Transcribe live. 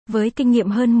Với kinh nghiệm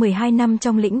hơn 12 năm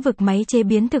trong lĩnh vực máy chế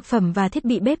biến thực phẩm và thiết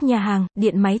bị bếp nhà hàng,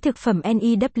 điện máy thực phẩm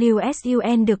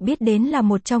NEWSUN được biết đến là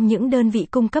một trong những đơn vị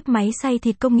cung cấp máy xay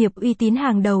thịt công nghiệp uy tín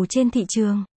hàng đầu trên thị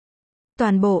trường.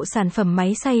 Toàn bộ sản phẩm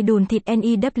máy xay đùn thịt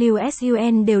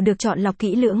NEWSUN đều được chọn lọc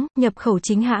kỹ lưỡng, nhập khẩu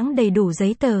chính hãng đầy đủ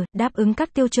giấy tờ, đáp ứng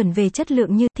các tiêu chuẩn về chất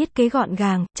lượng như thiết kế gọn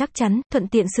gàng, chắc chắn, thuận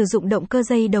tiện sử dụng động cơ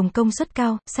dây đồng công suất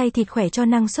cao, xay thịt khỏe cho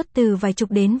năng suất từ vài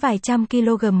chục đến vài trăm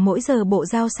kg mỗi giờ. Bộ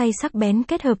dao xay sắc bén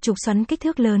kết hợp trục xoắn kích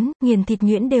thước lớn, nghiền thịt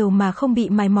nhuyễn đều mà không bị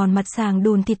mài mòn mặt sàng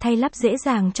đùn thịt thay lắp dễ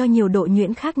dàng cho nhiều độ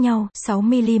nhuyễn khác nhau,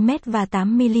 6mm và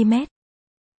 8mm.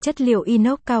 Chất liệu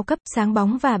inox cao cấp, sáng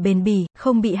bóng và bền bỉ,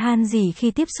 không bị han rỉ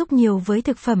khi tiếp xúc nhiều với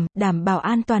thực phẩm, đảm bảo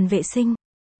an toàn vệ sinh.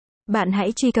 Bạn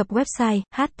hãy truy cập website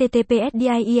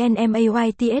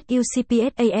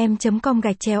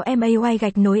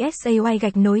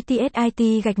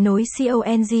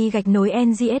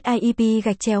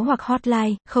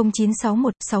hotline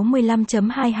 0961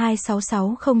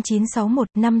 65.2266 0961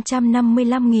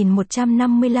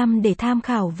 555.155 để tham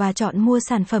khảo và chọn mua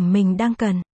sản phẩm mình đang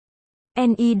cần.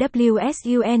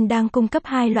 NEWSUN đang cung cấp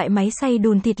hai loại máy xay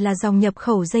đùn thịt là dòng nhập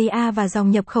khẩu dây A và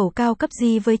dòng nhập khẩu cao cấp G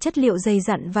với chất liệu dày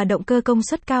dặn và động cơ công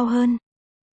suất cao hơn.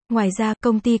 Ngoài ra,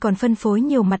 công ty còn phân phối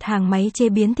nhiều mặt hàng máy chế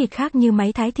biến thịt khác như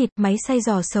máy thái thịt, máy xay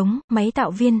giò sống, máy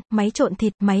tạo viên, máy trộn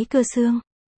thịt, máy cưa xương.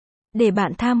 Để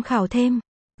bạn tham khảo thêm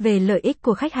về lợi ích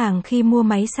của khách hàng khi mua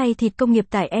máy xay thịt công nghiệp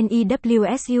tại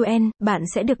NEWSUN, bạn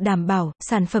sẽ được đảm bảo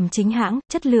sản phẩm chính hãng,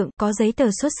 chất lượng, có giấy tờ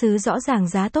xuất xứ rõ ràng,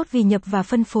 giá tốt vì nhập và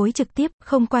phân phối trực tiếp,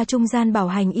 không qua trung gian, bảo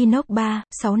hành inox 3,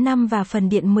 6 năm và phần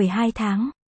điện 12 tháng.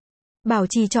 Bảo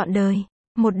trì trọn đời.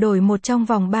 Một đổi một trong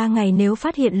vòng 3 ngày nếu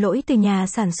phát hiện lỗi từ nhà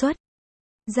sản xuất.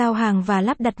 Giao hàng và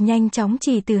lắp đặt nhanh chóng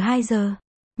chỉ từ 2 giờ.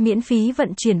 Miễn phí vận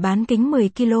chuyển bán kính 10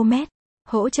 km.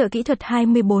 Hỗ trợ kỹ thuật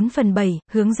 24/7,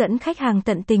 hướng dẫn khách hàng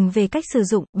tận tình về cách sử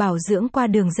dụng, bảo dưỡng qua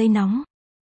đường dây nóng.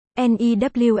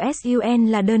 NEWSUN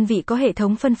là đơn vị có hệ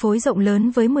thống phân phối rộng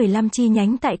lớn với 15 chi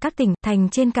nhánh tại các tỉnh, thành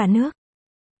trên cả nước.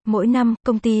 Mỗi năm,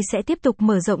 công ty sẽ tiếp tục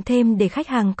mở rộng thêm để khách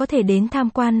hàng có thể đến tham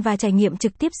quan và trải nghiệm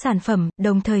trực tiếp sản phẩm,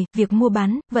 đồng thời, việc mua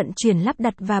bán, vận chuyển lắp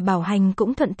đặt và bảo hành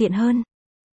cũng thuận tiện hơn.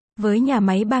 Với nhà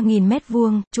máy 3.000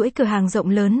 m2, chuỗi cửa hàng rộng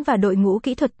lớn và đội ngũ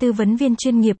kỹ thuật tư vấn viên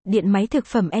chuyên nghiệp, điện máy thực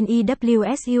phẩm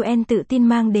NEWSUN tự tin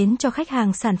mang đến cho khách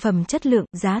hàng sản phẩm chất lượng,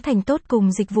 giá thành tốt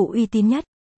cùng dịch vụ uy tín nhất.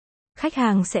 Khách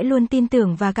hàng sẽ luôn tin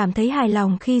tưởng và cảm thấy hài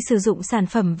lòng khi sử dụng sản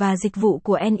phẩm và dịch vụ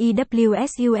của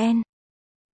NEWSUN.